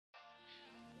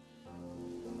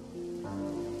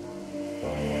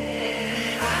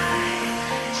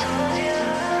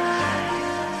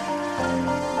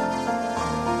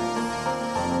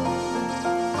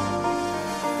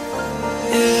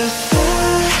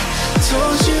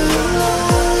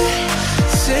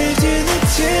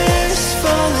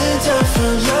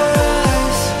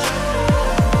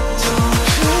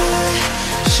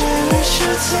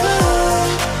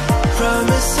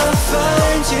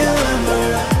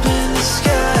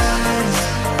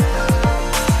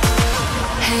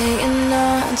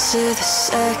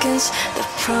means the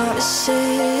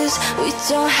promises. We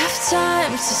don't have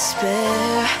time to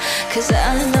spare, 'cause I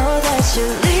know that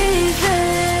you're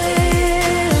leaving,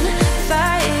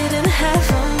 fighting half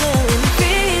a million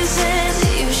reasons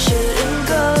you shouldn't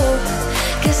go,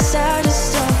 'cause I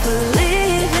just don't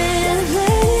believe in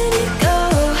letting it go.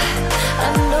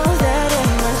 I know that in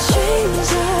my dreams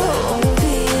I won't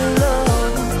be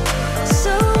alone.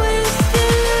 So if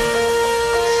you,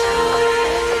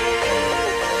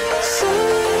 so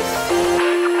if you,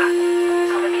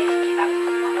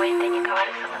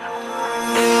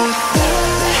 if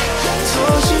I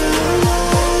told you a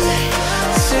lie,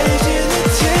 saved you the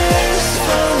tears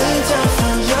falling down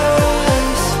from your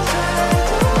eyes,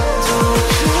 don't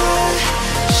cry,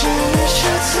 cherish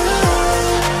your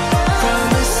time,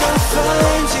 promise I'll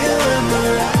find you when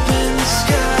we're up in the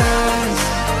skies.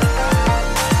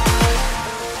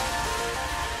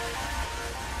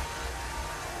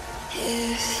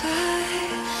 If I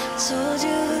told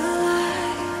you a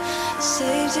lie,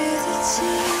 saved you the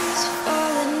tears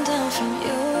falling down from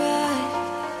your eyes,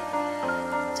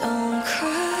 don't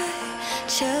cry,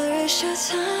 cherish your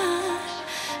time,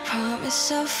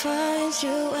 promise I'll find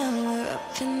you when we're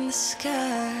up in the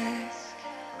sky.